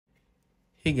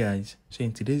Hey guys, so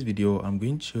in today's video I'm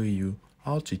going to show you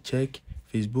how to check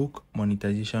Facebook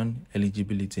monetization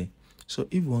eligibility. So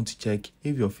if you want to check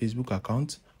if your Facebook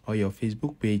account or your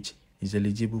Facebook page is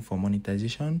eligible for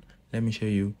monetization, let me show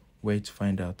you where to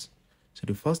find out. So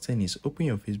the first thing is open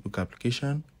your Facebook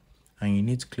application and you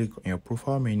need to click on your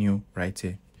profile menu right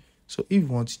here. So if you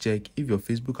want to check if your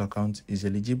Facebook account is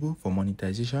eligible for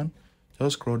monetization,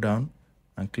 just scroll down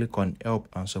and click on help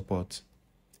and support.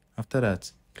 After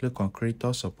that, click on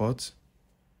creator support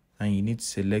and you need to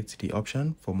select the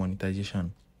option for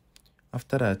monetization.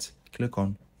 After that, click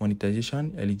on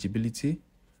monetization eligibility,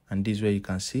 and this is where you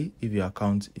can see if your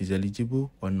account is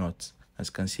eligible or not. As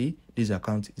you can see, this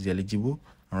account is eligible,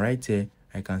 and right here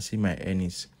I can see my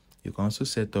earnings. You can also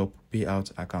set up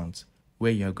payout account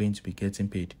where you are going to be getting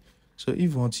paid. So if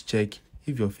you want to check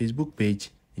if your Facebook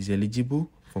page is eligible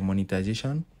for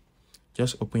monetization,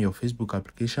 just open your Facebook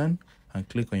application and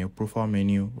click on your profile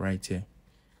menu right here.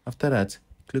 After that,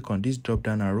 click on this drop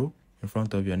down arrow in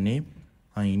front of your name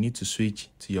and you need to switch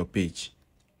to your page.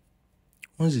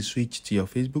 Once you switch to your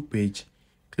Facebook page,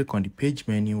 click on the page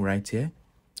menu right here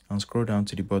and scroll down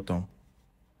to the bottom.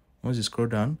 Once you scroll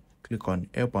down, click on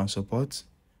help and support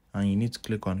and you need to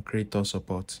click on creator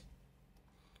support.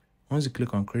 Once you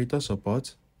click on creator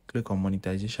support, click on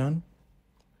monetization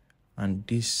and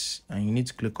you need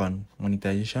to click on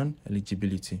monetization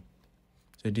eligibility.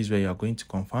 So this is where you are going to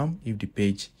confirm if the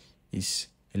page is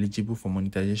eligible for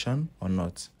monetization or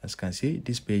not. As you can see,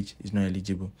 this page is not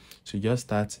eligible. So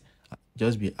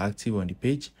just be active on the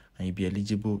page and you'll be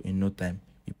eligible in no time.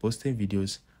 Be posting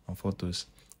videos and photos.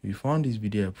 If you found this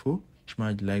video helpful,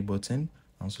 smash the like button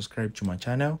and subscribe to my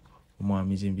channel for more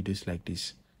amazing videos like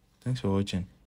this. Thanks for watching.